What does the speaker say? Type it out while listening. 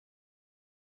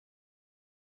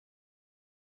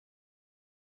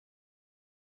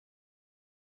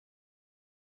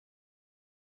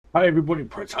Hi everybody,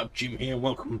 Press Up Jim here.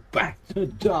 Welcome back to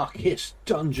Darkest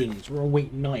Dungeons. We're on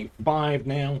week 95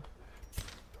 now,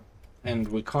 and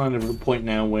we're kind of at a point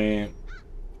now where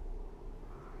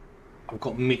I've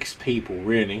got mixed people.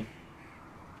 Really,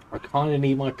 I kind of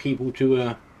need my people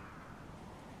to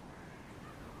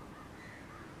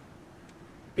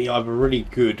be either really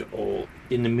good or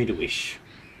in the middle-ish,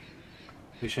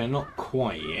 which they're not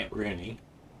quite yet. Really,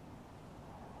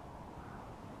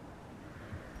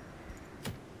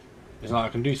 it's like I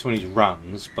can do some of these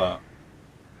runs, but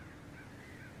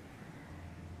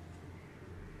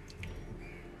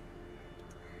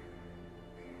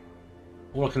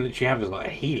all I can literally have is like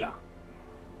a healer,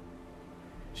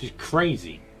 which is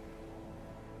crazy.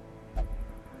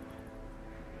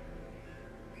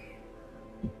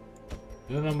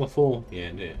 Is that number 4? Yeah,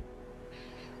 it is.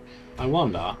 I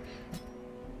wonder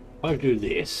if I do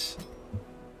this.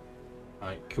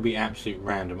 It could be absolute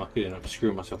random. I could end up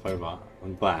screwing myself over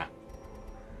on that.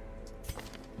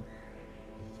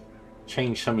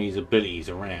 Change some of these abilities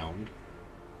around.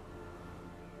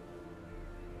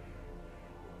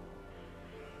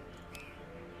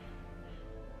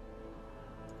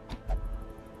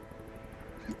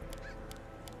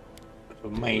 So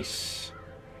mace.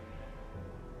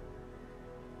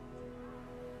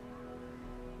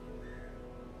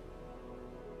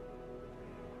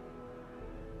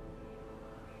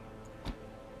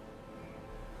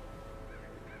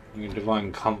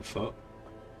 Divine comfort.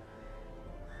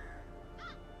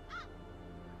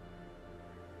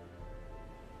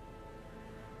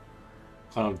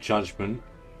 Kind of judgment.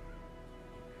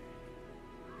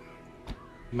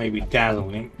 Maybe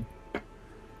dazzling.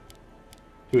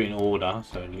 Do it in order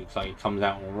so it looks like it comes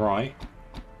out alright.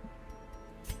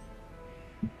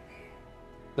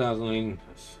 Dazzling.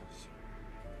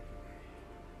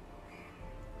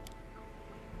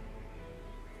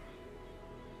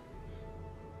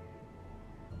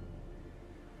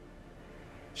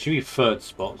 Should be third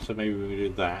spot, so maybe we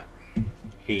do that.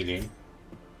 Healing.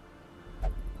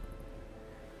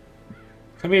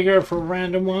 Can we go for a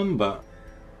random one? But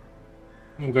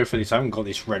I'm gonna go for this. I haven't got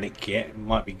this relic yet. It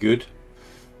might be good.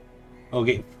 I'll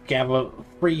gather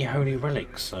 3 holy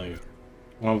relics. So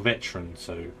I'm a veteran.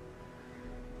 So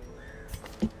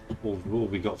what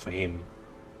have we got for him?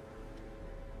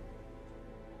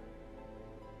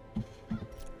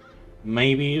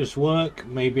 Maybe it's work.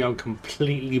 Maybe I'm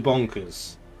completely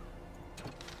bonkers.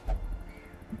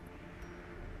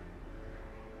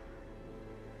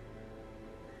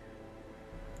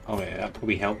 Oh yeah, that'd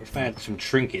probably help if I had some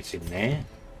trinkets in there.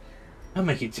 That'd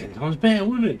make it 10 times better,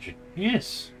 wouldn't it?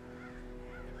 Yes.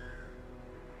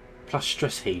 Plus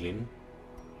stress healing.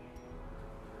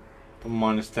 And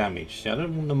minus damage. See, I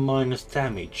don't want the minus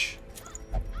damage.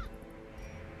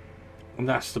 And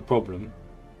that's the problem.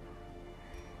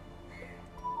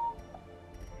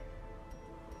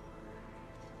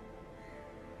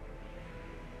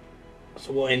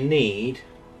 So what I need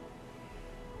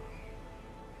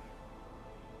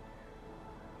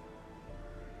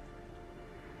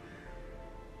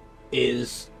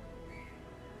is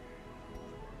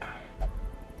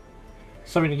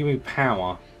something to give me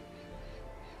power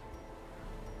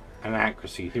and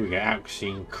accuracy. Here we go,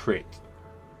 accuracy and crit.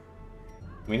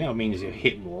 I mean, that means it'll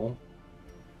hit more.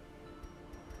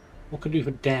 What can I do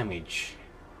for damage?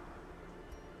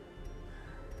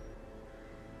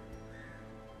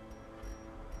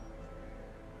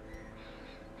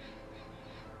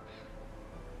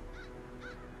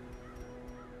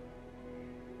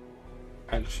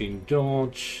 Accuracy and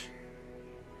dodge.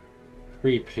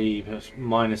 Replay plus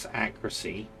minus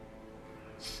accuracy.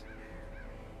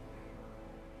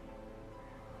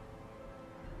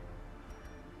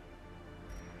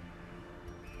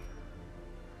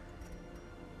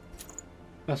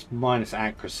 That's minus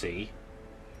accuracy.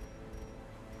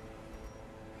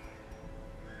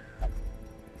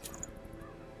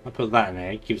 I put that in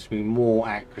there, it gives me more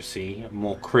accuracy and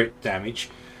more crit damage.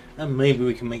 And maybe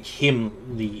we can make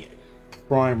him the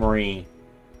primary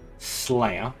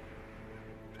slayer.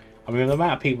 I mean, the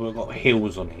amount of people have got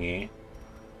heals on here.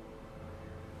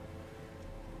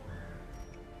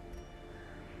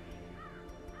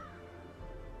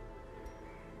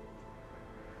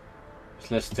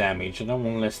 It's less damage. I don't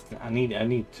want less. I need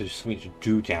to something to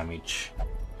do damage.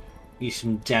 Need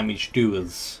some damage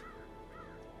doers.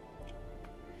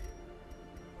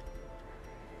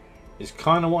 It's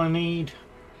kind of what I need.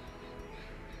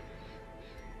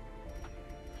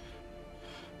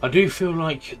 I do feel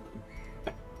like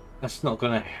that's not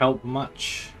going to help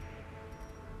much.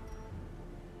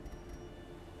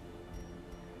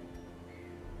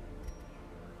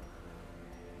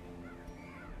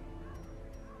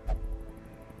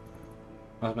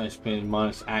 That makes me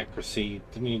minus accuracy.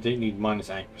 Don't need minus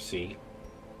accuracy.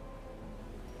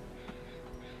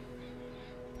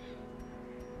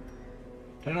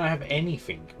 Don't I have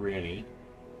anything really?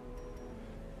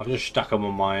 I've just stuck them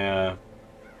on my.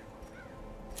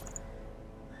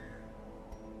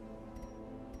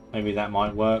 Maybe that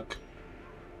might work.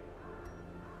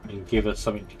 And give us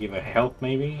something to give her health,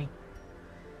 maybe.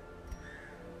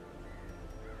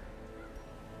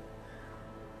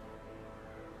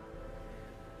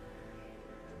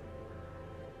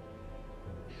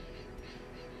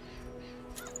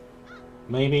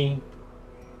 Maybe.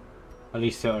 At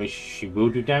least she will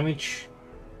do damage.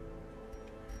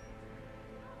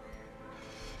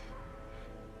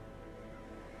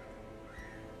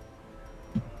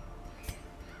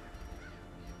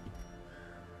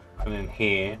 And then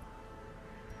here.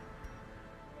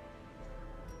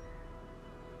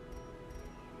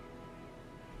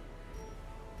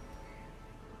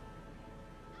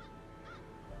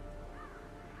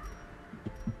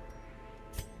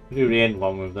 Do the end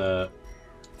one with the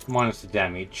minus the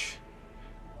damage,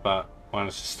 but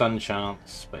minus the stun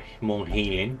chance, but more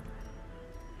healing.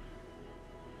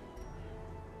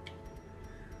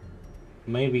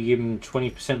 Maybe give him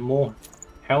 20% more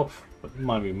health, but it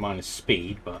might be minus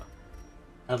speed, but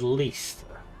at least.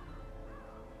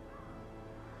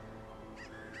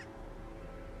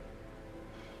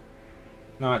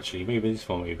 No, actually, maybe this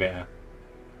one will be better.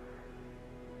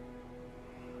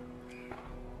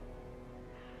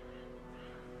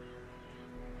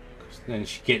 Then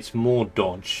she gets more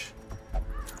dodge,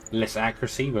 less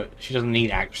accuracy, but she doesn't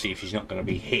need accuracy if she's not going to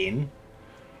be hitting,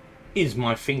 is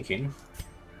my thinking.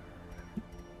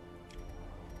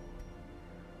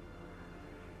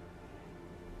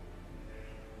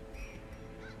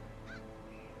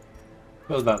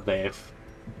 Put that there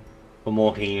for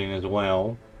more healing as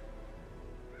well.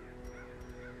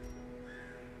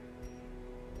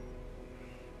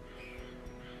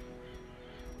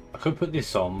 I could put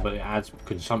this on, but it adds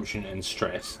consumption and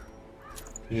stress.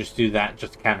 Just do that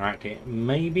just to counteract it.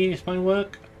 Maybe this might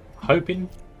work. Hoping.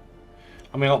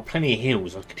 I mean, I got plenty of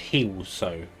heals. I could heal,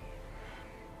 so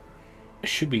it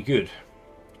should be good.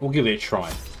 We'll give it a try.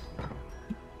 It's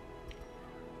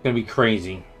gonna be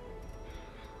crazy.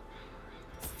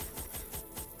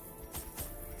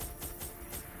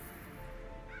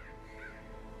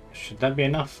 Should that be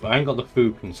enough? I ain't got the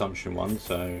food consumption one,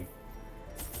 so.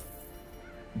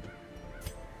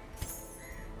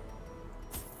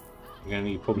 We're going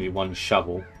to need probably one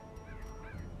shovel,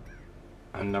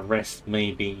 and the rest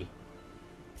maybe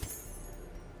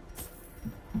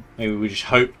we just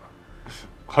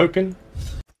hoping.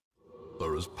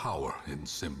 There is power in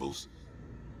symbols.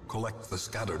 Collect the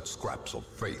scattered scraps of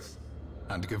faith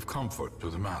and give comfort to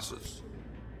the masses.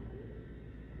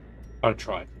 I'll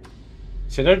try.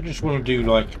 So I don't just want to do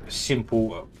like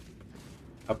simple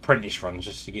apprentice runs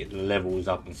just to get the levels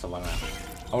up and stuff like that.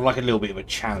 I would like a little bit of a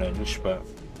challenge, but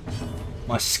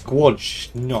my squad's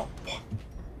just not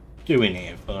doing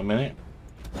it for a minute.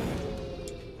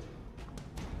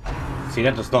 See,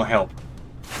 that does not help.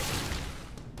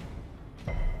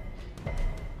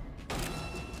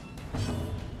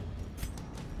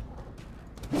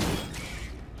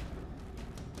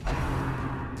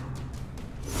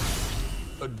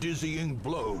 A dizzying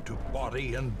blow to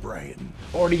body and brain.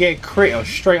 Already get crit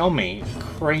straight on me.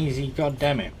 Crazy,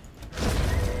 goddammit.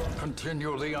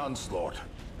 Continue the onslaught.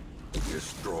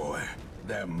 Destroy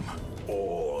them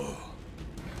all.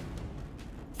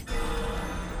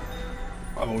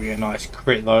 I will get a nice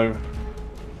crit though.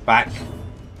 Back.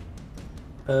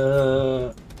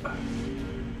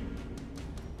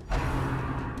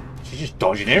 She's just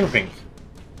dodging everything.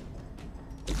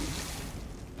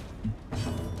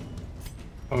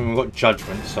 I mean, we've got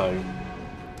judgment, so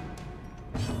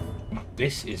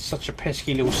this is such a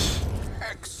pesky little.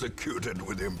 Executed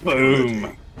with impunity.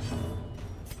 Boom.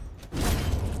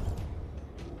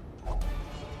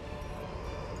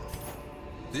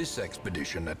 This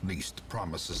expedition at least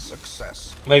promises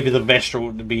success. Maybe the Vestal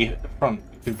would be at the front.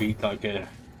 Could be like the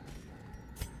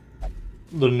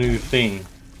new thing.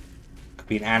 Could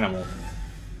be an animal.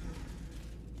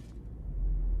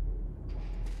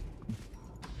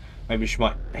 Maybe she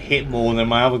might hit more than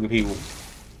my other people.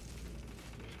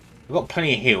 I've got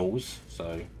plenty of heals,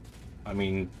 so I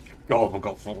mean, God, I've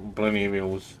got plenty of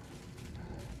heals.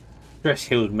 Stress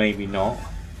heals, maybe not.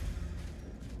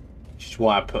 Which is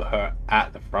why I put her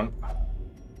at the front.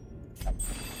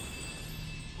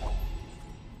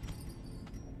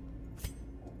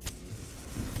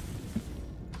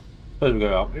 Suppose we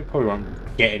go up. We probably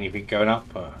won't get anything going up,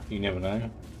 but you never know.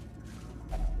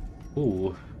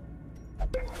 Ooh.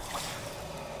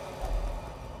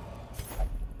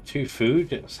 2 food,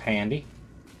 that's handy.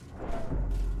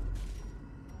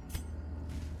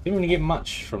 Didn't really get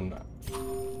much from that.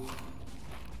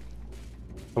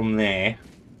 From there.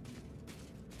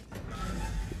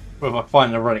 But if I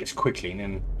find the relics quickly,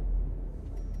 then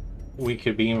we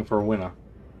could be in for a winner.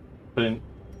 But then,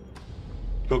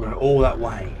 got to go all that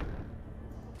way.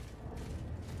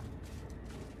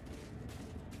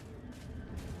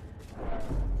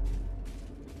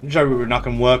 Joe Ruben, I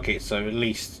can work it, so at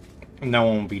least no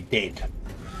one will be dead.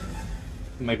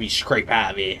 Maybe scrape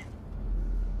out of here.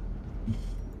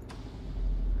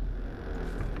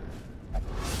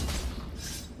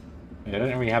 Yeah, I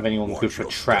don't really have anyone good for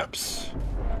traps.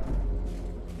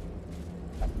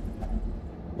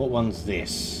 What one's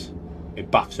this? It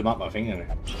buffs him up, I think, doesn't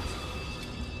it?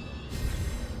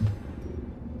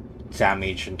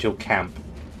 Damage until camp.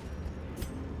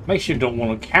 Makes you don't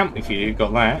want to camp if you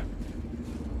got that.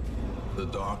 The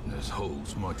darkness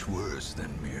holds much worse than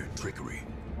mere trickery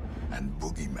and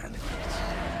boogeyman.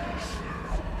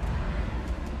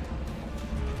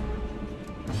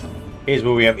 Here's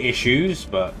where we have issues,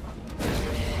 but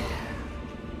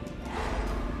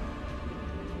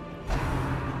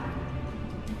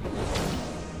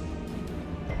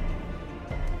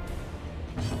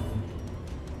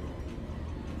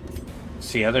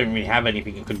see, I don't really have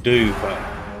anything I could do, but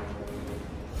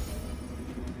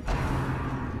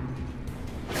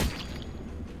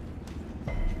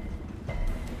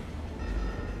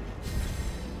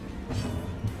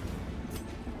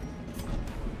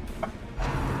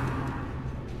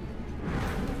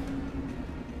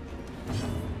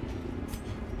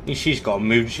she's got to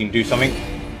move, she can do something.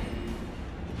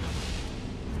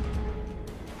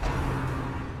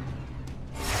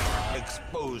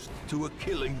 Exposed to a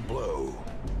killing blow.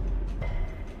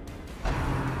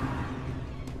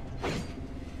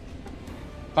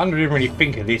 I didn't really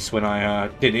think of this when I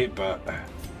did it, but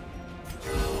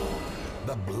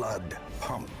The blood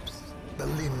pumps, the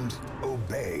limbs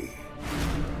obey.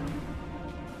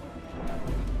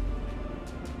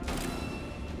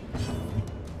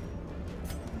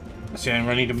 see,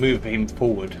 I need to move him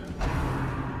forward.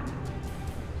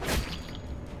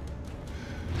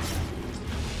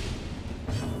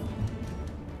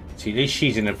 See, at least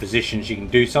she's in a position she can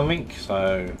do something,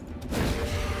 so...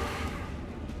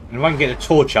 And if I can get a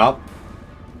torch up,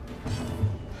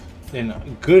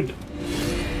 then good.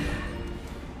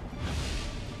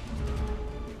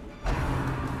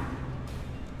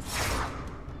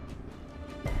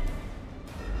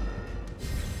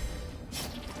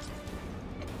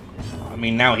 I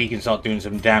mean, now he can start doing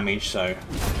some damage, so...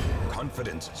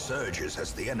 Confidence surges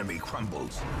as the enemy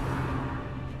crumbles.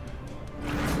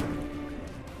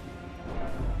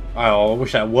 Oh, I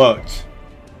wish that worked.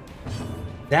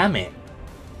 Damn it.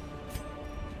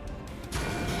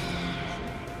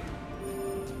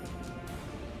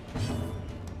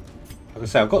 Like I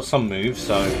say, I've got some moves,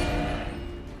 so...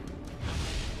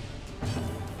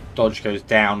 Dodge goes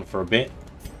down for a bit.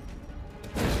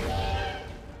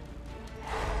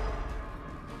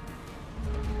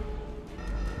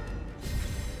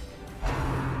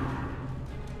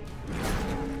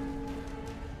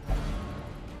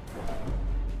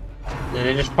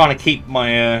 They're just trying to keep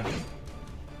my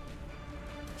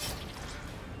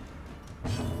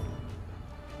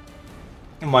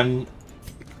my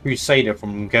Crusader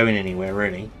from going anywhere,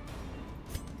 really.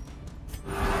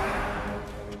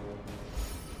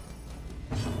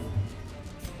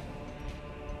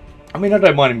 I mean, I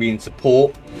don't mind him being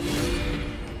support,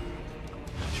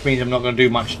 which means I'm not going to do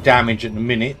much damage at the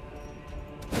minute.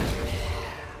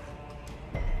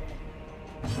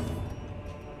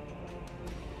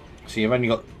 See, I've only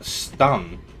got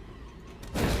stun.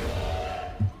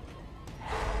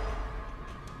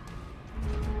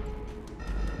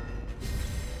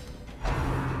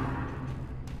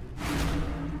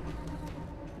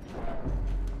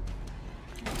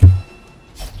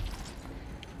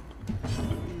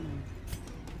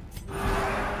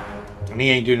 And he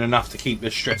ain't doing enough to keep the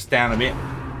stress down a bit.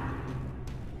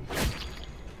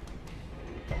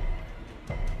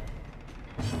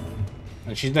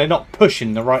 And they're not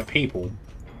pushing the right people.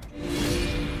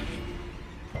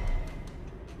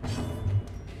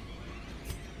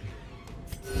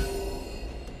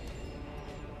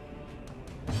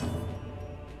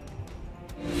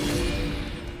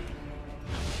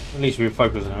 At least we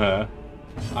focus on her.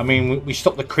 I mean, we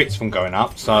stopped the crits from going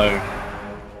up, so...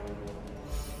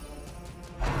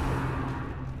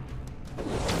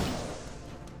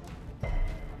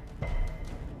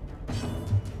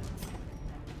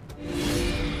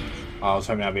 I was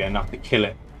hoping that'd be enough to kill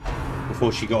it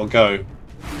before she got to go.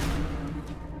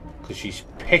 Because she's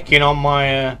picking on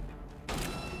my...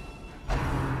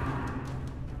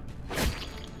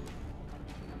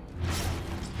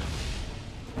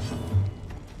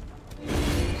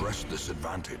 press this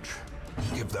advantage.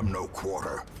 Give them no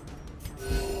quarter.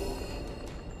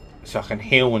 So I can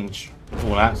heal and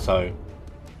all that, so...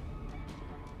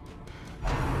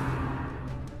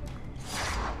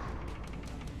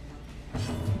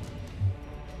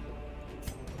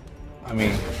 I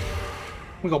mean,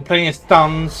 we've got plenty of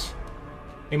stuns.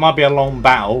 It might be a long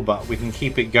battle, but we can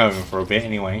keep it going for a bit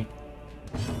anyway.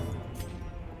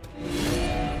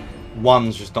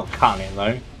 One's just not cutting it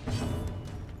though.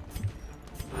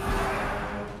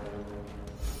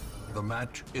 The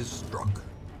match is struck.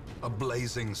 A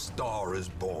blazing star is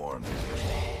born.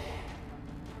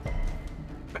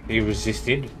 He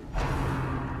resisted.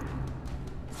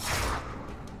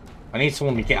 I need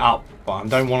someone to get up, but I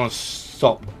don't want to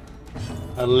stop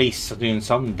at least doing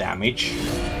some damage.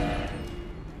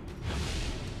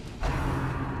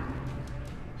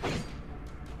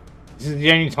 This is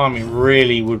the only time it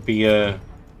really would be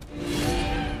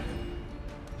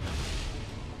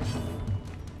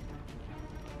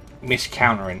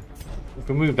miscountering. If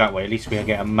we move that way, at least we'll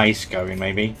get a mace going,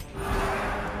 maybe.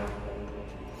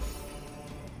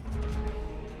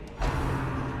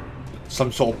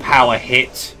 Some sort of power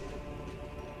hit.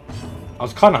 I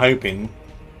was kind of hoping.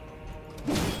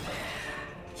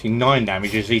 See, 9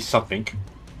 damage is at least something.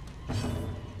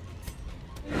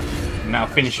 Now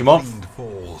finish him off.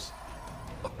 Falls.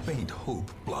 A faint hope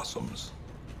blossoms.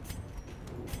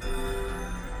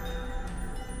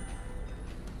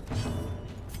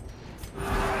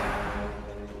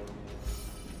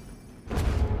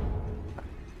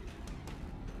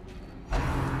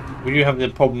 We do have the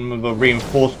problem of the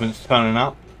reinforcements turning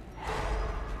up.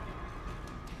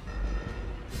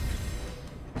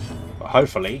 But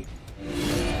hopefully,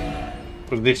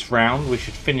 for this round, we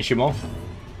should finish him off.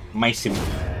 Mace him.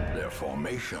 Their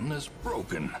formation is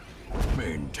broken.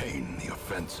 Maintain the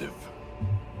offensive.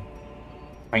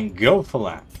 Thank God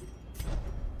for that.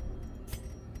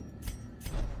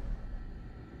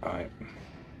 Alright.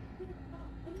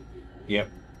 Yep,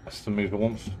 that's the move I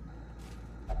want.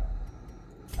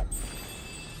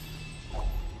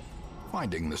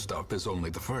 Finding the stuff is only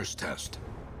the first test.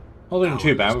 Not doing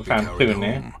too bad, we found 2 in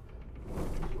there. Home.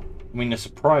 I mean, the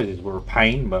surprises were a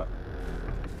pain, but...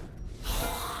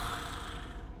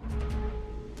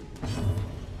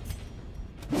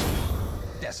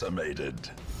 Decimated.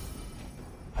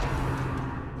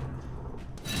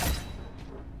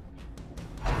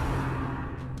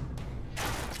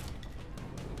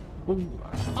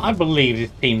 I believe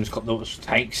this team's got those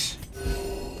takes.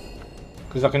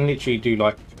 Because I can literally do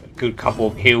like a good couple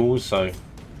of heals, so...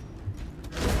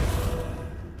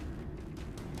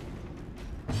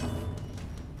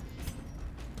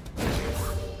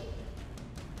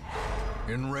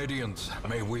 In Radiance,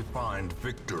 may we find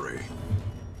victory.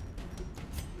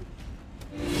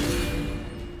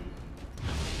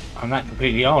 And that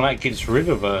completely... Oh, that gets rid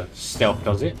of a stealth,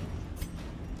 does it?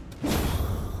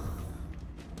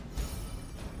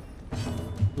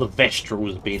 The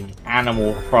Vestal's been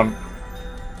animal front.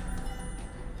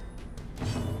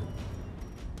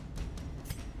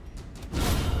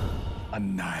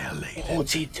 Annihilated.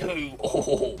 42.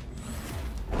 Oh.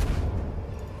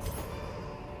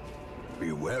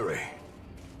 Be wary.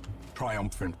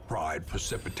 Triumphant pride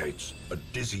precipitates a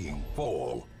dizzying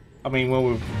fall. I mean, well,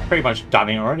 we've pretty much done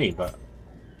it already, but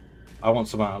I want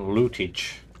some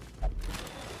lootage.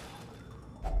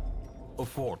 A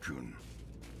fortune,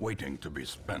 waiting to be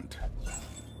spent.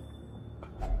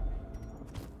 I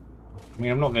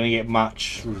mean, I'm not going to get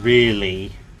much,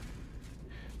 really,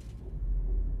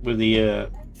 with the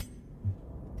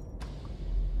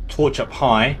torch up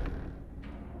high,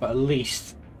 but at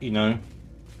least, you know...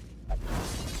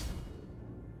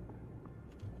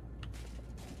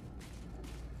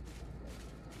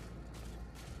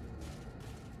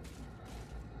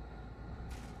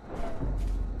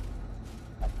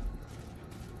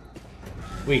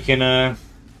 we can,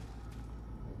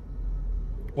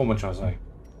 what am I trying to say?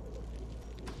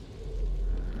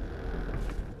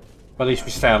 But at least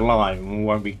we stay alive and we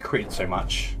won't be crit so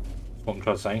much. That's what I'm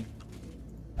trying to say.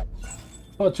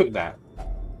 Well, I took that.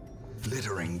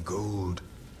 Glittering gold,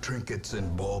 trinkets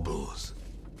and baubles.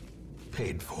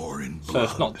 Paid for in blood. So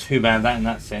it's not too bad that in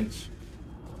that sense.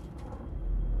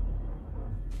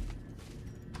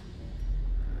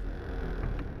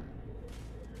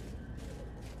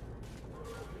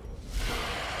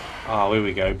 Oh, here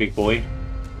we go, big boy.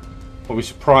 Well, we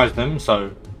surprised them, so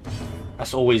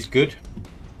that's always good.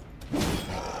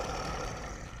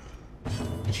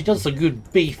 She does a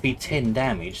good beefy 10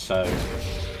 damage, so...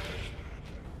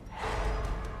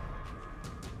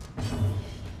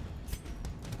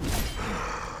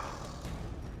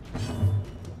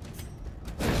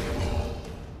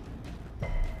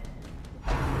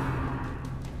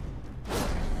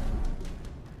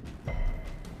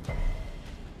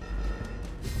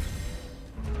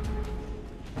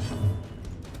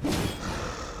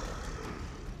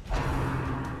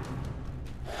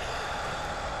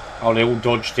 Oh, they all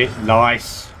dodged it.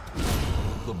 Nice.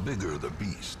 The bigger the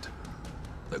beast,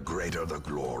 the greater the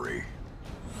glory.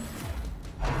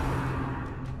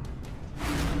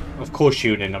 Of course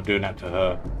you would end up doing that to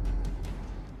her.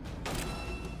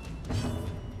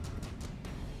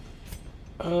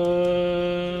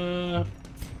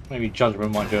 Maybe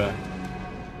Judgment might do it.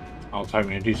 I was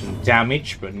hoping to do some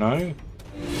damage, but no.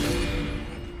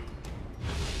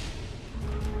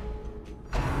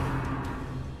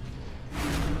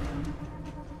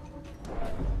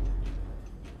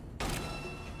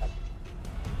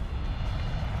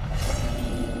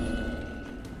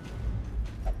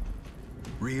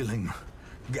 Reeling,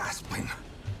 gasping,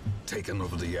 taken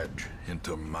over the edge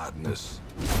into madness.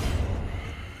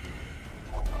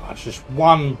 That's just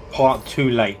one part too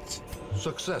late.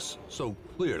 Success so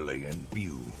clearly in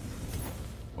view.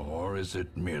 Or is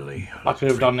it merely I could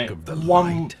have done it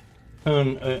one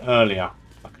turn earlier.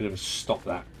 I could have stopped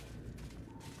that.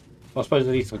 I suppose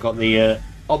at least I've got the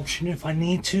option if I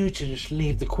need to just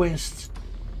leave the quest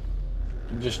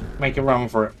and just make a run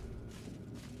for it.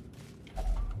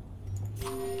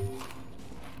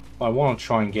 I want to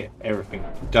try and get everything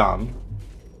done.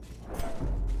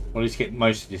 Or at least get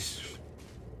most of this.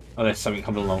 Unless something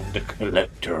comes along. The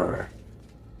Collector.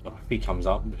 Oh, if he comes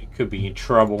up, it could be in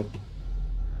trouble.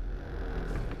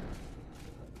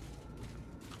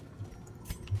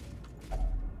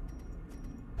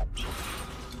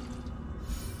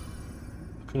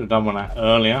 Could have done one that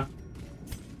earlier.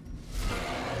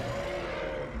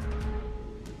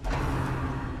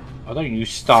 I don't you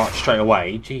start straight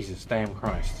away. Jesus damn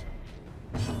Christ.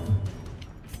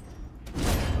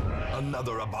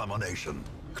 Another abomination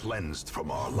cleansed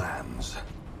from our lands.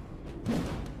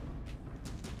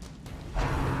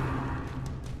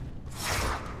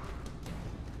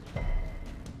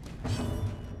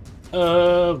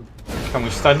 Can we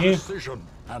stun you? Precision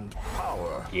and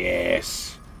power.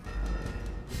 Yes.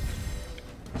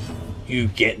 You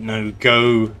get no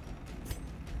go.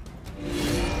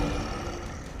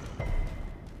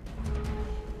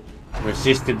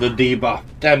 Resisted the debuff.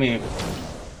 Damn it.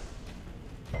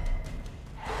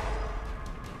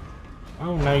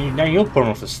 Oh no, now you're pulling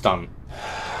off the stun.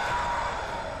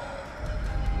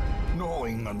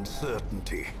 Knowing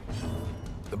uncertainty,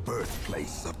 the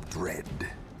birthplace of dread.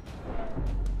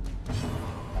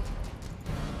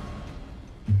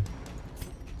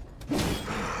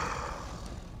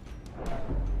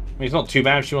 It's not too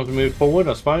bad if she wants to move forward,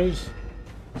 I suppose.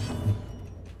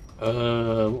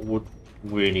 What would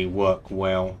really work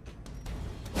well?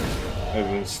 Maybe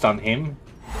we can stun him.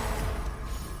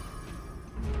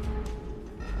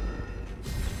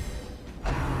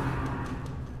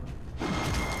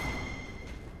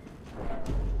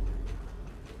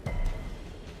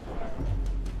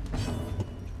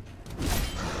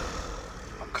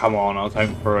 Come on, I was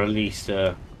hoping for at least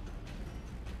I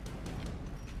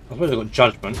suppose I've got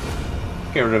Judgment.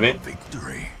 Get rid of it.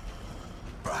 Victory.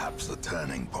 Perhaps the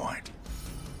turning point.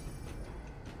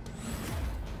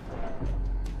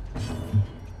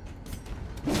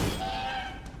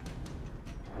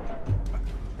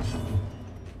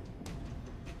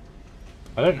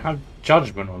 I don't have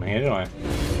Judgment on here, do I?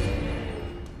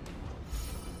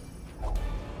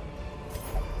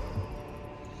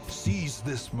 Seize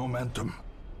this momentum.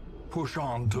 Push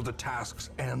on to the task's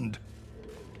end.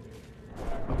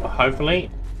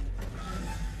 Hopefully.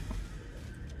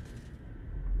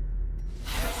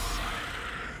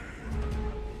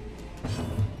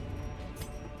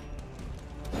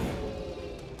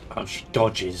 Oh, she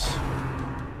dodges.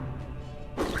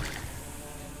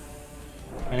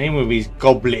 And him with his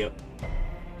goblet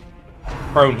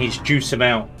throwing his juice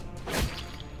about.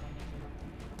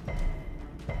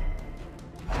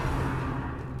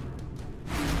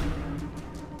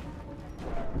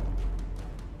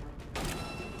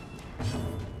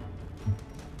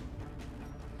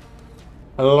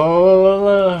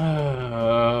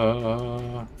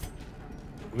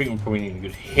 I think we probably need a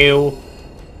good heal.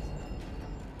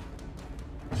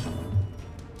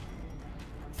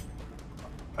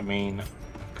 I mean,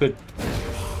 could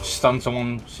stun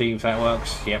someone, see if that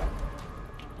works. Yep.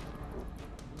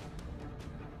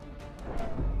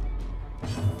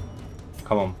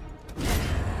 Come on.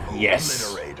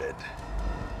 Yes. Obliterated.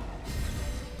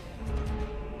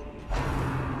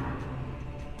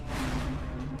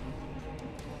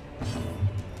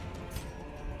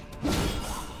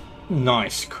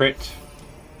 Nice crit.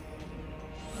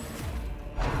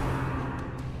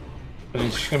 But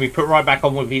he's just going to be put right back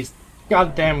on with his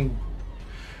goddamn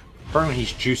throwing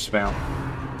his juice about.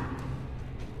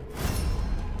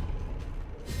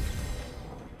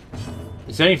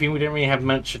 Is there anything we don't really have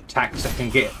much attacks that can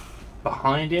get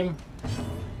behind him?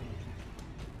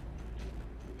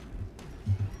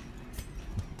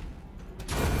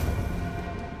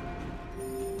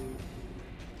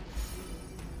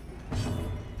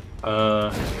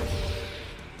 Get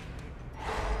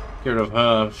rid of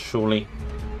her, surely.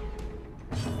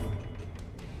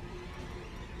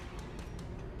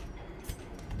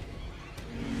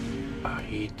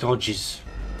 He dodges.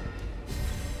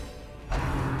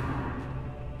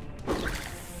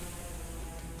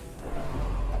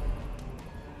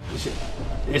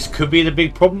 This could be the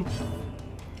big problem.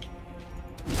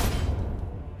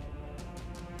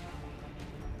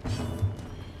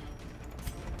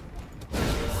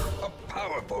 A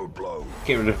powerful blow.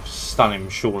 Get rid of stun him,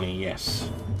 surely, yes.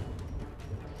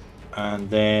 And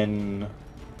then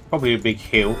probably a big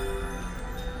heal.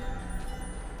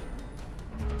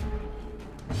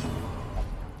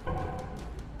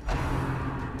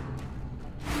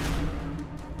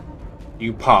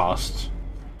 You passed.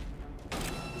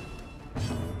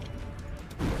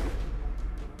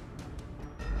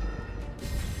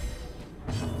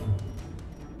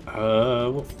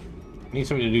 Need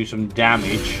something to do some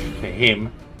damage to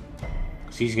him,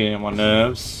 because he's getting on my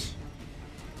nerves.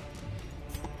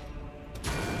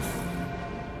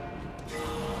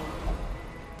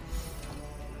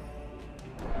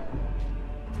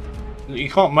 You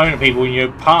can't moan at people when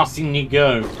you're passing your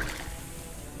go.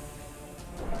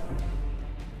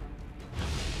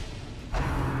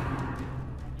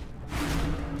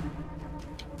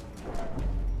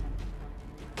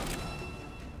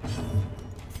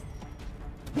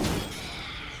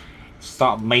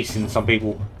 Start macing some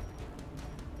people.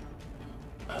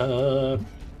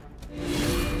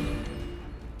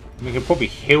 We can probably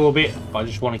heal a bit, but I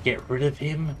just want to get rid of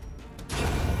him.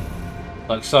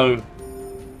 Like so.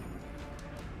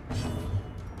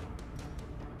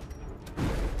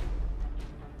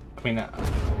 I mean,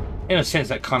 in a sense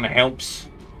that kind of helps.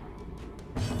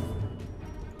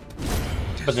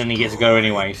 But then he gets to go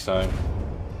anyway, so.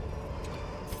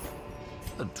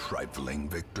 A trifling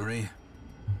victory.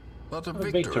 But a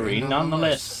victory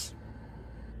nonetheless.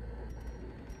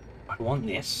 I want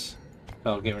this.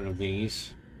 So I'll get rid of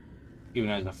these. Even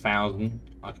though it's 1,000.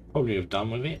 I could probably have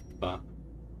done with it, but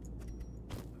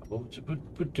I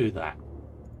would do that.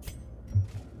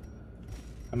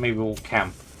 And maybe we'll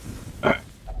camp.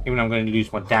 Even though I'm going to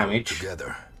lose my damage.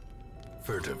 Together,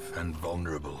 furtive and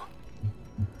vulnerable.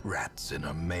 Rats in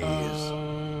a maze.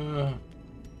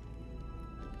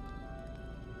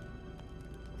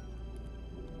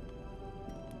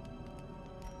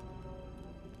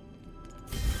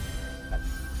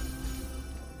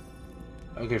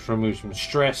 Okay, to remove some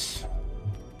stress.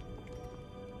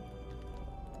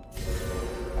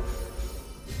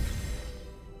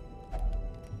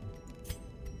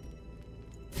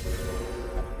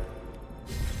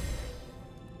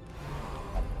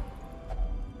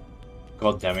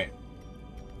 God damn it.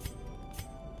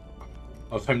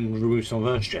 I was hoping to remove some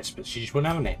of her stress, but she just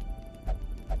wasn't having it.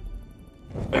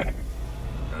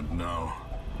 And now,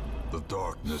 the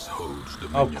darkness holds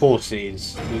dominion. Of course it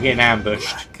is. We're getting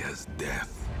ambushed. Black as death.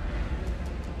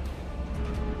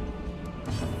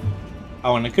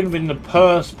 Oh, and it could have been the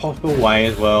worst possible way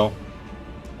as well.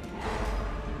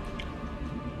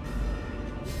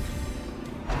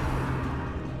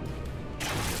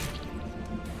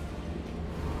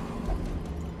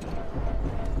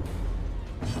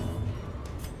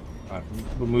 Right,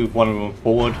 we'll move one of them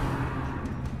forward.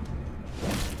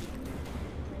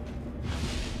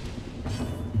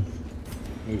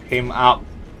 Move him up.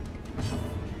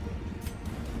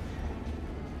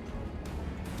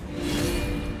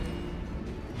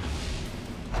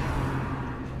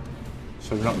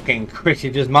 So we're not getting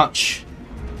critted as much.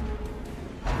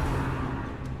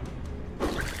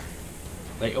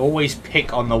 They always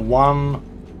pick on the one.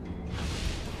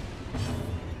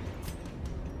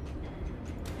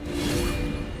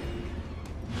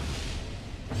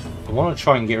 I want to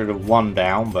try and get rid of one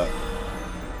down, but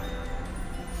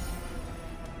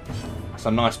that's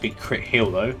a nice big crit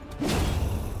heal though.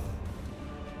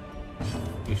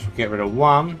 We should get rid of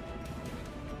one.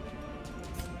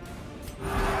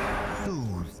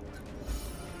 Soothed.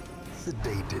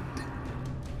 Sedated.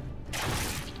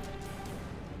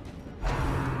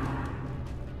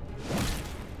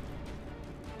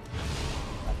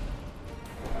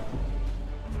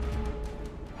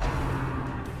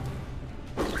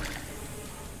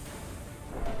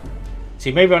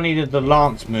 See, maybe I needed the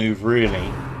lance move, really.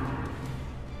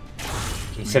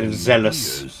 Instead of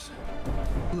zealous.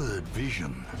 Blurred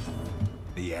vision.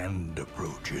 The end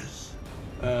approaches.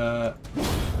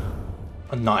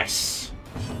 Nice.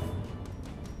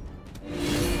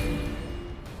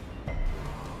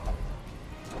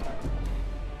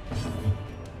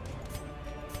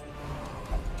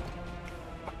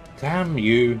 Damn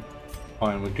you.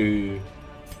 Fine, we'll do...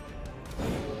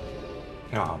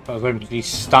 No, Oh, I was hoping to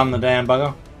stun the damn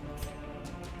bugger.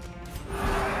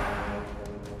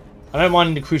 I don't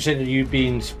mind the Crusader you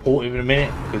being supportive in a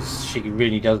minute, because she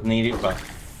really does need it, but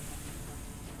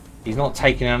he's not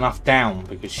taking enough down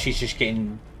because she's just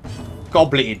getting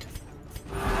gobleted.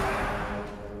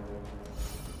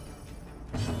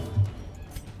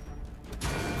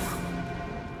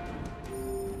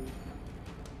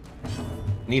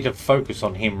 Need to focus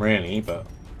on him really, but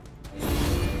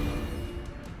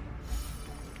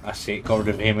that's it, got rid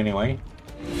of him anyway.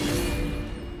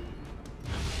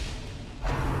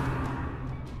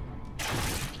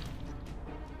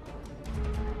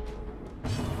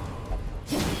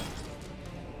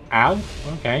 Ow,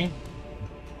 okay.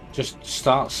 Just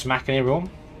start smacking everyone.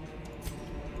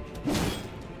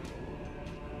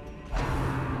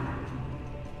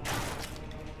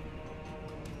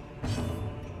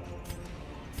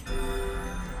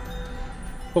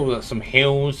 Oh, that's some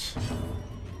heals.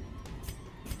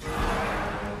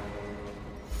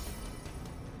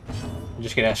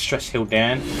 Just get that stress heal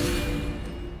down.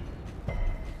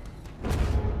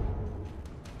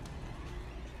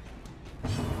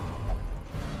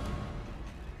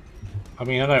 I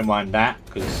mean, I don't mind that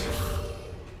because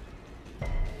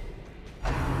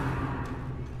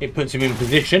it puts him in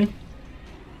position.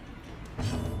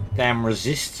 Damn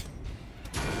resist.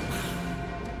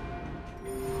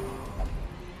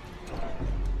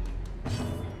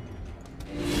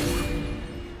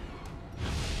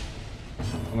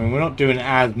 I mean, we're not doing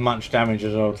as much damage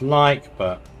as I would like,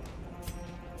 but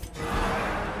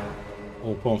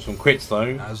we'll pull on some crits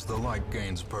though. As the light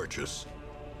gains purchase,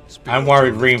 I'm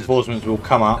worried reinforcements will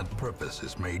come up. and purpose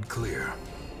is made clear.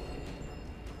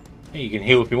 You can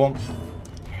heal if you want.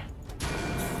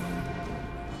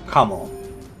 Come on.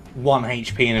 1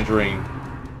 HP in a dream.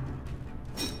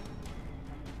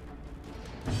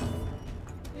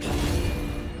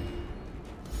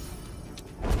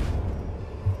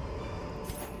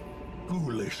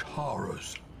 Ghoulish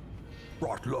horrors,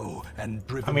 brought low and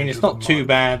driven. I mean, it's into not the too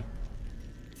mud.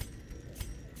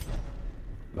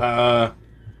 bad.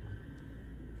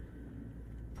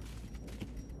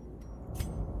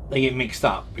 They get mixed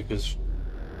up because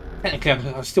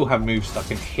technically I still have moves that I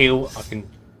can heal.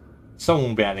 Someone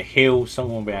will be able to heal.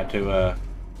 Someone will be able to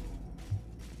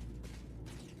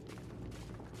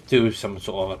do some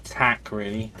sort of attack.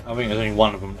 Really, I think there's only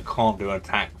one of them that can't do an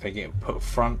attack. They get put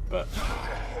front, but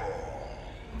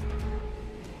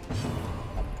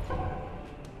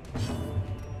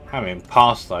having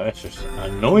passed though, that's just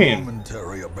annoying.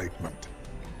 Momentary abatement.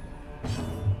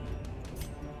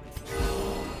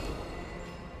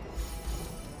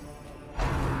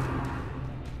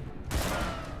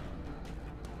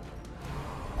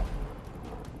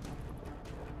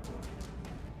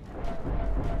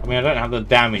 I mean, I don't have the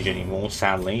damage anymore,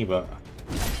 sadly, but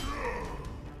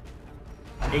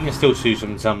he can still do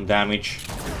some damage.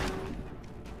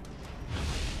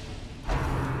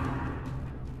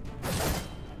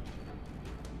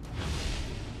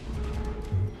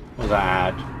 What's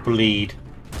that add? Bleed.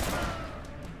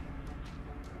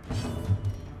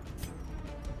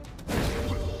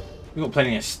 We've got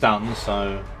plenty of stuns,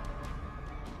 so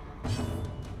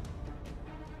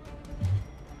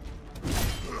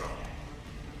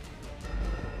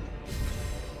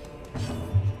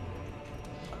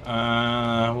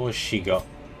what's she got?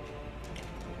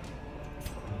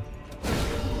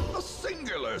 A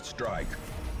singular strike.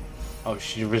 Oh,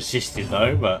 she resisted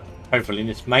though, but hopefully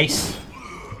this mace.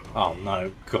 Oh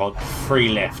no, God, 3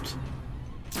 left.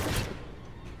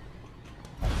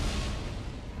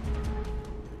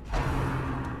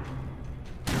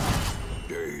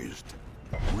 Dazed,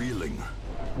 reeling,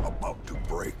 about to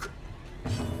break.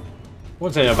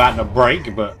 Wouldn't say about to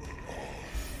break, but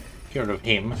get rid of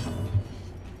him.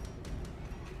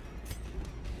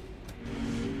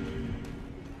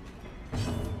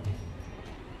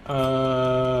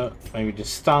 Maybe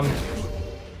just stun.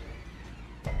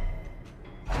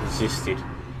 Resisted.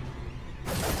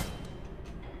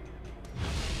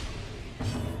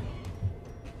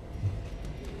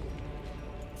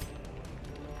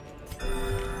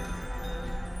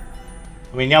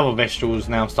 I mean, the other Vestal's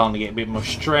now starting to get a bit more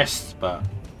stressed, but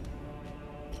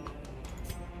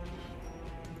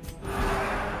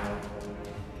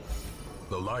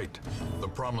The light, the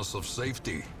promise of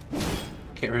safety.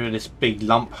 get rid of this big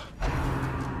lump.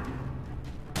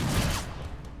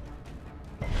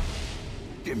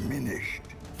 Diminished.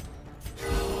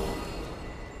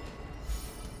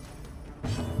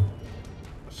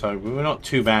 So we're not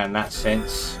too bad in that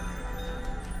sense.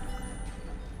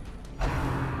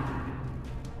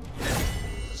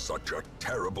 Such a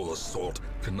terrible assault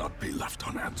cannot be left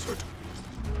unanswered.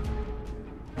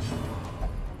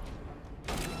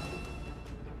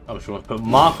 I was going to put a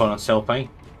mark on herself, eh?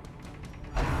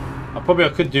 I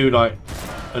could do like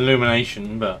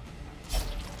illumination, but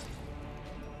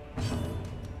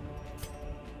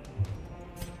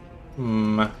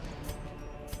come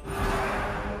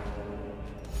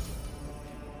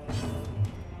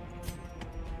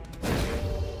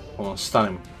on, stun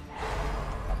him.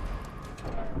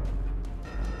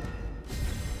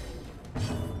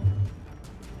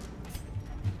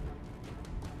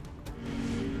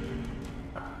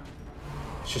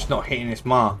 It's just not hitting this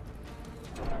mark.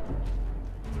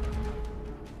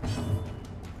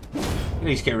 At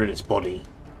least get rid of its body.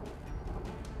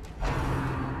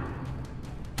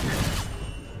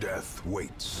 Death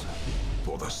waits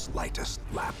for the slightest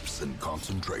lapse in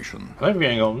concentration. I don't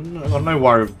think I've got no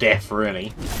worry of death,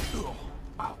 really.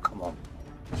 Oh, come on.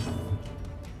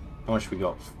 How much we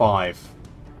got? 5.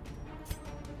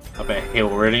 I better heal,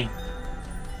 really.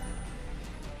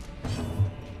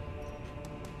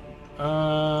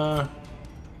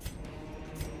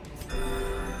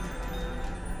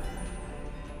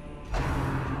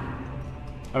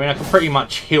 I mean, I can pretty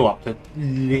much heal up to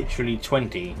literally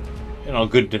 20 in a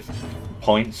good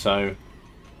point, so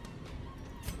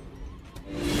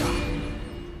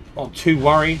not too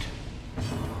worried.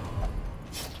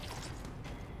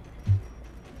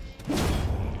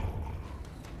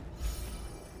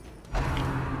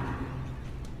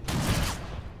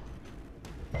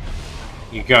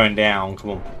 You're going down,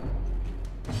 come on.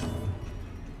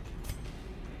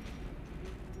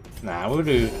 Nah, we'll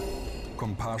do.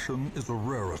 Compassion is a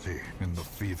rarity in the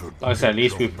fevered. Like I said, at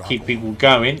least we keep people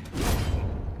going.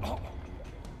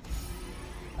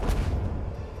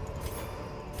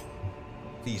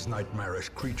 These nightmarish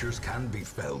creatures can be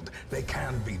felled. They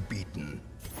can be beaten.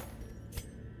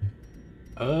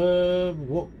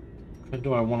 What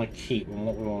do I want to keep and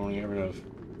what do I want to get rid of?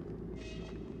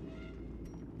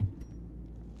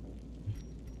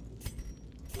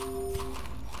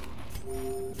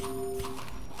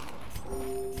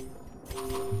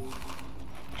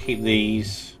 Keep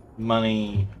these.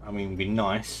 Money, I mean, would be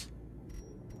nice.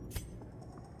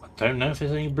 I don't know if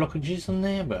there's any blockages in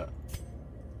there, but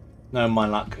no, my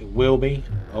luck, it will be.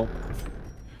 Oh,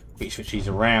 we switch these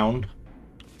around.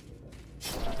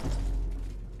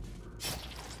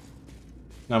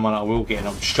 No, my luck, I will get an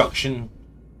obstruction.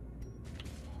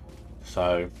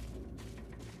 So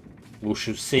we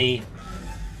shall see.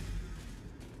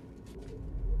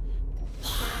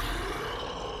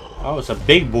 Oh, it's a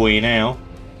big boy now.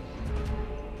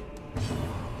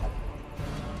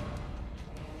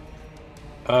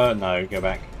 No, go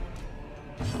back.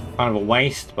 Kind of a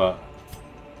waste, but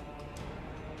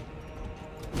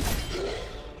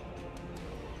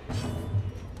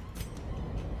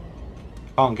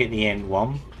can't get the end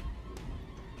one.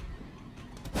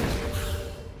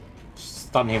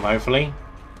 Stun him, hopefully.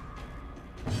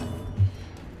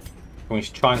 Can we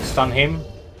try and stun him?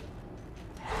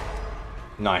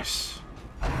 Nice.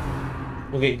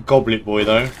 We'll get Goblet Boy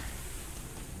though.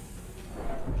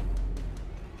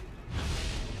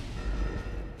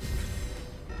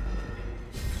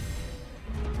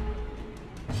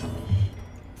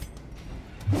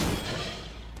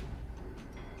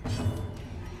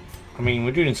 I mean,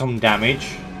 we're doing some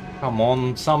damage. Come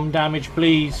on, some damage,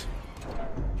 please.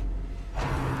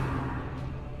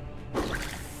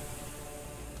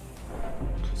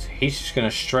 He's just going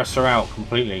to stress her out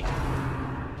completely.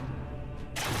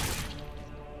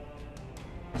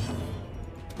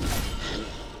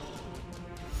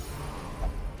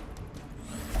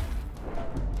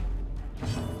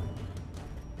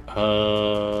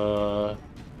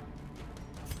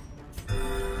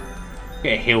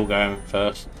 Get a heal going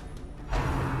first.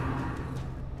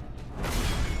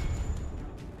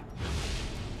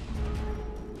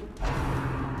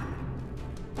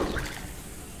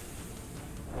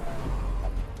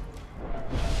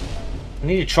 I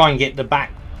need to try and get the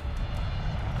back.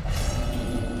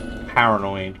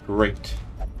 Paranoid, great.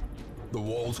 The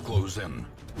walls close in.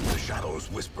 The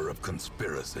shadows whisper of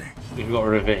conspiracy. We've got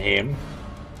rid of him.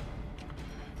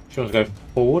 She wants to go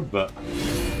forward, but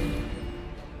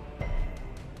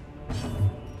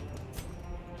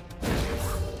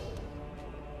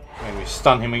maybe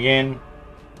stun him again.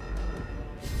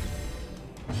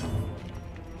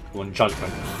 One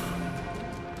judgment.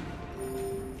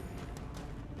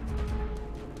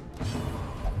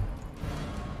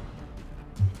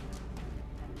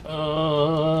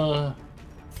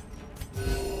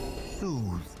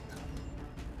 Soothed.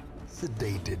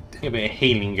 Sedated. Get a bit of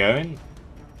healing going.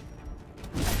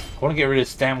 I want to get rid of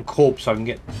this damn corpse so I can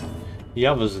get the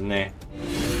others in there.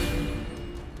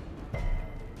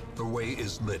 The way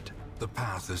is lit. The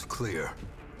path is clear.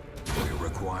 We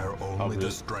require only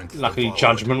the strength. Luckily,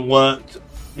 judgment worked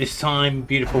this time.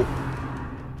 Beautiful.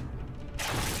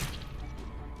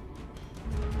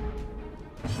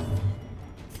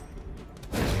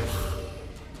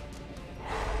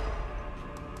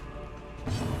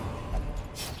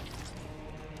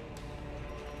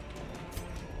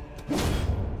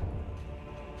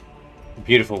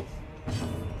 Beautiful.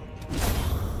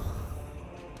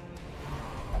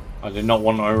 I did not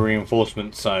want no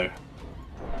reinforcements, so.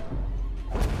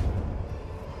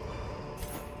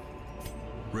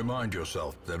 Remind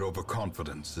yourself that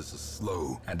overconfidence is a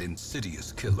slow and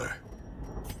insidious killer.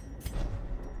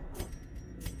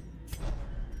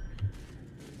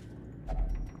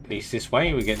 At least this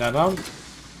way we get that done.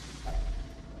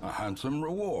 A handsome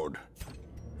reward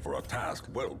for a task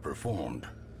well performed.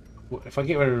 If I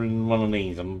get rid of one of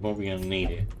these, I'm probably going to need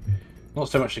it. Not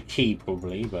so much the key,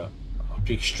 probably, but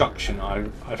the extraction, I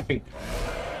think.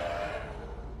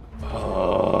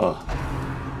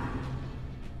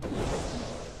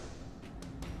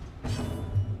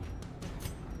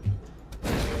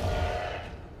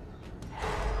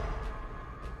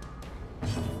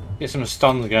 Get some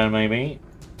stuns going, maybe.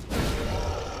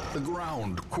 The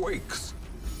ground quakes.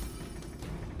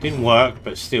 Didn't work,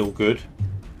 but still good.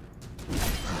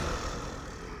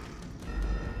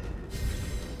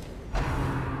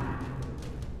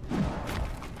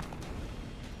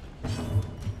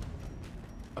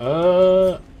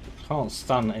 Can't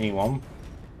stun anyone.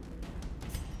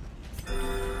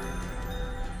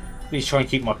 Please try and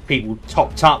keep my people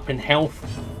topped up in health.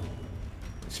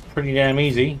 It's pretty damn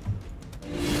easy.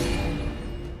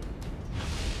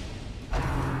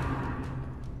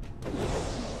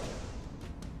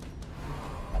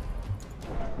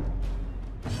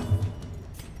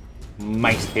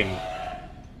 Maced him.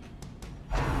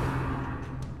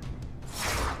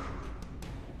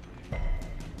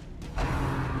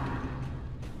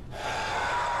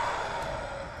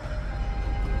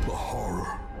 The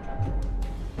horror.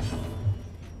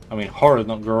 I mean, horror's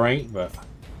not great, but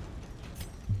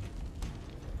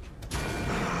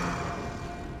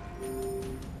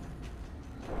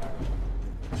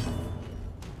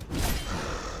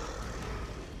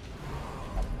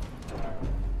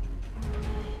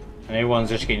and everyone's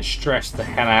just getting stressed the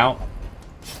hell out.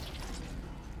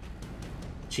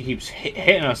 She keeps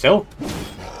hitting herself.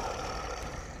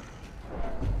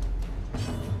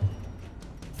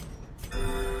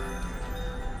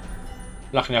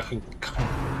 Luckily I can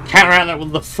counteract that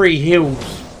with the 3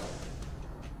 heals.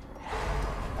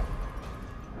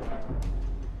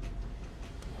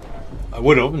 I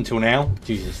would have until now.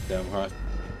 Jesus damn right.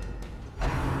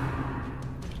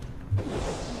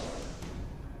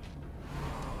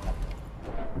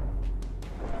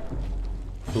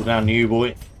 Fall down to you,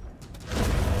 boy.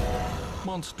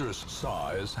 Monstrous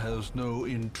size has no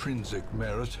intrinsic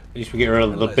merit. At least we get rid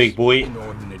of the big boy.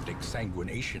 Inordinate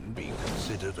exsanguination be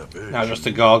considered a virtue. Now just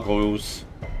the gargoyles.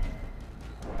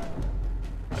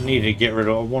 I need to get rid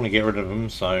of. I want to get rid of them,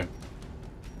 so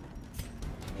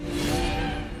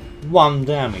 1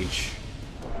 damage.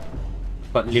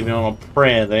 But living on a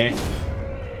prayer there.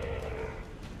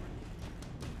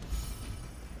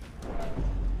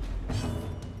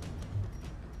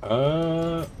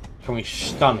 Can we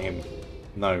stun him?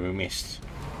 No, we missed.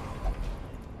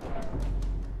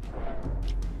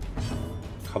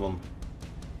 Come on.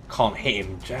 Can't hit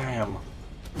him, damn.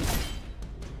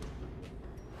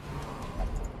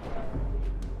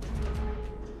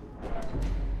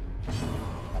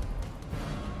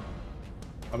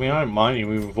 I mean, I don't mind you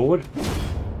moving forward.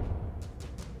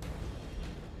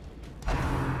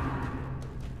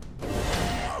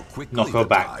 Knock her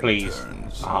back, please.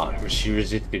 Ah, she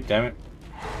resisted, damn it.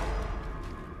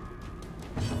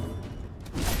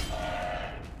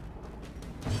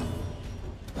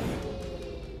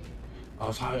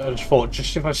 I just thought,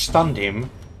 just if I stunned him.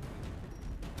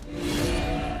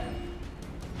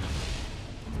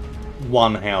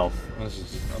 1 health. This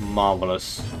is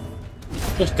marvelous.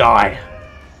 Just die.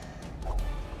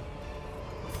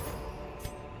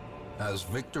 As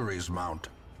victories mount,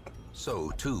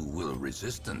 so too will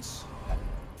resistance.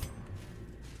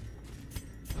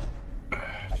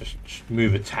 Just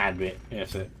move a tad bit.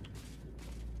 That's it.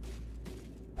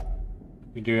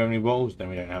 We do have any bottles? Then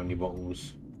we don't have any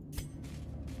bottles.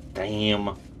 Damn.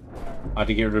 I had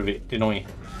to get rid of it, didn't I?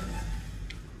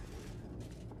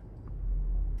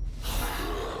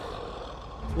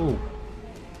 Ooh.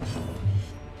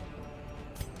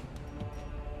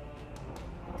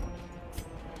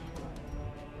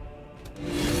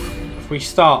 If we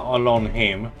start on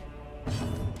him,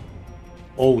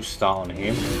 all start on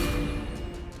him.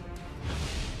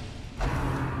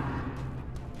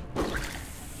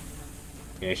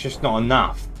 Yeah, it's just not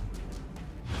enough.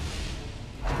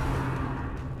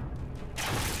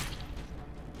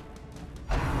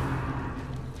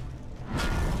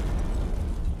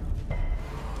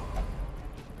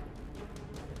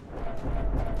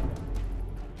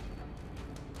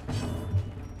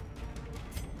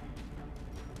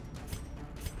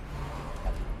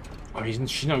 Oh,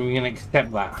 she's not even going to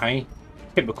accept that, hey?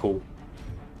 Typical.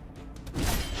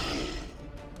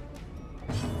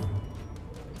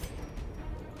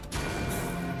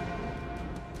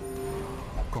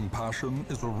 Compassion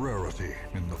is a rarity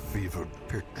in the fevered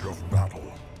pitch of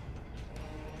battle.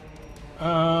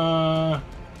 How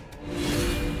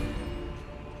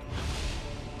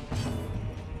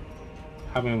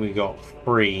many we got?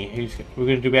 3. We're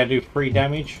going to be able to do 3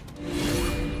 damage?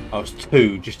 Oh, it's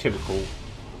 2, just typical.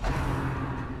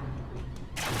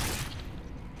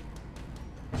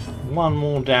 1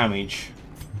 more damage.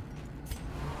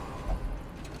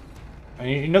 And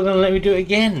you're not going to let me do it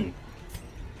again.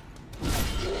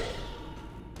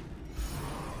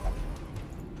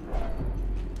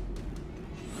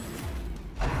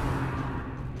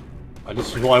 Oh,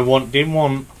 this is what I didn't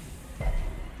want.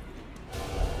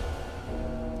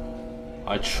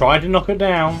 I tried to knock her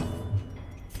down.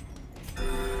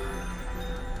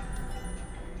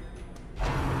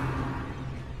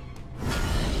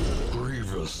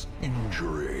 Grievous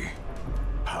injury.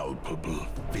 Palpable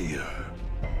fear.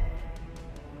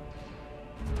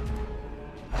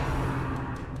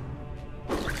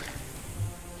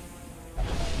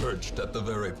 Perched at the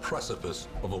very precipice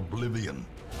of oblivion.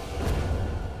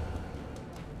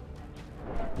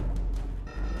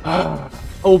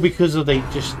 All because of they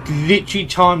just literally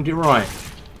timed it right.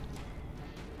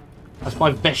 That's my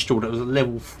Vestal that was at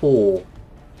level 4.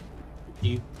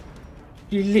 You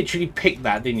literally picked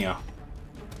that, didn't you?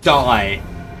 Die.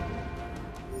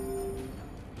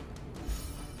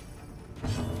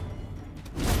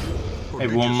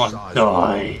 Everyone must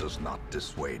die. Does not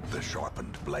dissuade the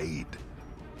sharpened blade.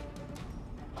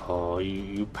 Oh,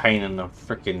 you pain in the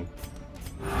frickin'.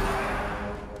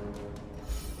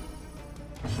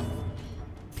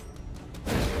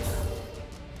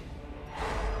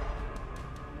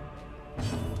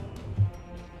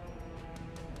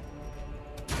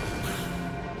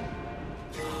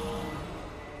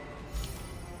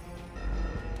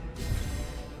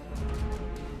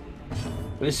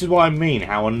 This is what I mean,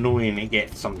 how annoying it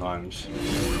gets sometimes.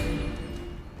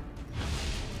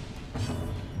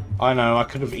 I know, I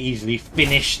could have easily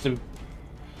finished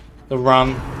the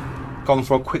run, gone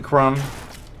for a quick run,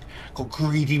 got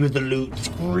greedy with the loot,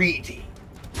 greedy.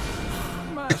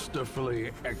 Masterfully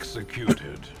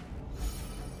executed.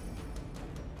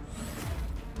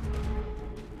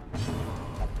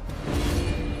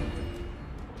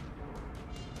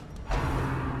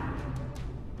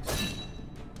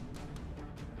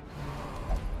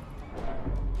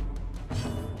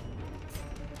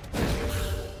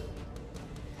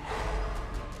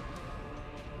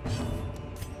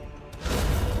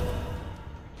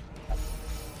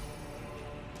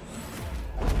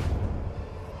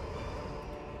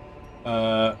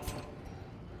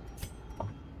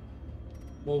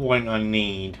 What won't I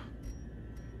need?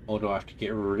 Or do I have to get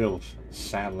rid of?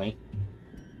 Sadly.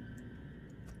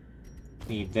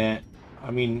 Need that.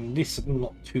 I mean, this I'm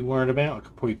not too worried about. I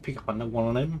could probably pick up another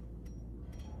one of them.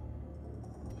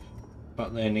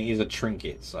 But then it is a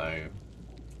trinket, so...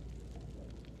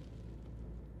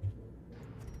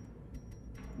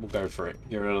 we'll go for it.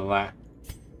 Get rid of that.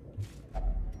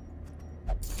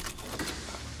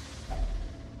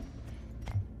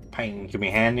 Pain can be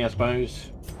handy, I suppose.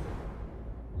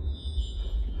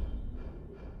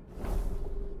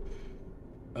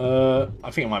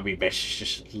 I think it might be best to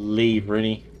just leave,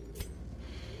 really.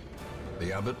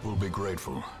 The abbot will be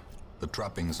grateful. The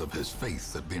trappings of his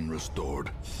faith have been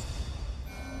restored.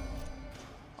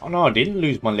 Oh no, I didn't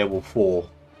lose my level 4.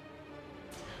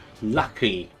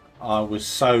 Lucky. I was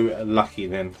so lucky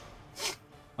then.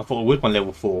 I thought it was my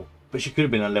level 4, but she could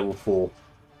have been a level 4.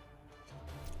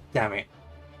 Damn it.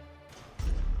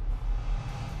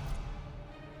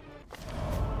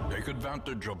 Take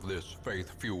advantage of this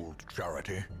faith-fueled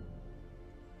charity.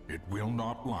 It will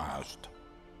not last.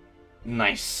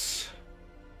 Nice.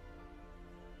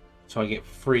 So I get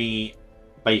 3,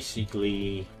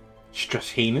 basically, stress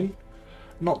healing.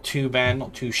 Not too bad,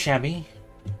 not too shabby.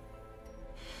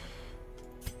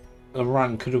 The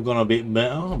run could have gone a bit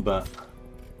better, but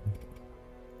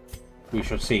we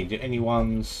shall see. Do any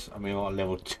ones? I mean, I'm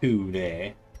level 2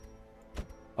 there.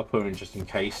 I'll put her in just in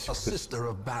case. A sister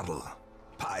of battle,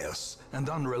 pious and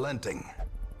unrelenting.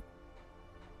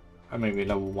 And maybe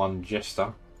level 1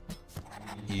 Jester.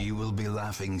 He will be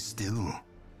laughing still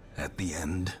at the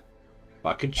end. But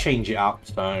I could change it up,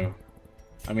 so...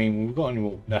 I mean, we've got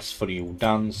any that's fully all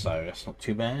done, so that's not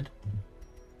too bad.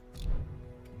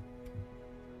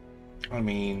 I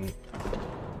mean...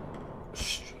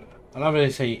 I love how they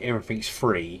say everything's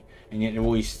free, and yet it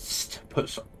always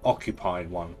puts occupied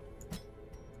one.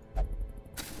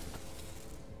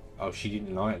 Oh, she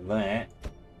didn't like that.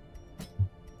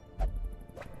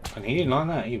 And he didn't like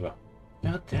that either.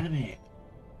 God damn it.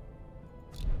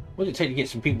 What does it take to get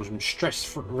some people some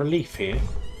stress relief here?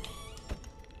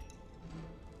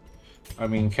 I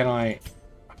mean, can I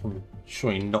can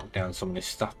surely knock down some of this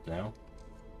stuff now.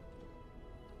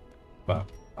 But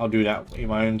I'll do that in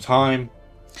my own time.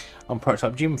 I'm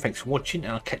Prototype Jim, thanks for watching,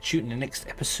 and I'll catch you in the next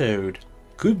episode.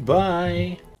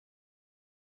 Goodbye!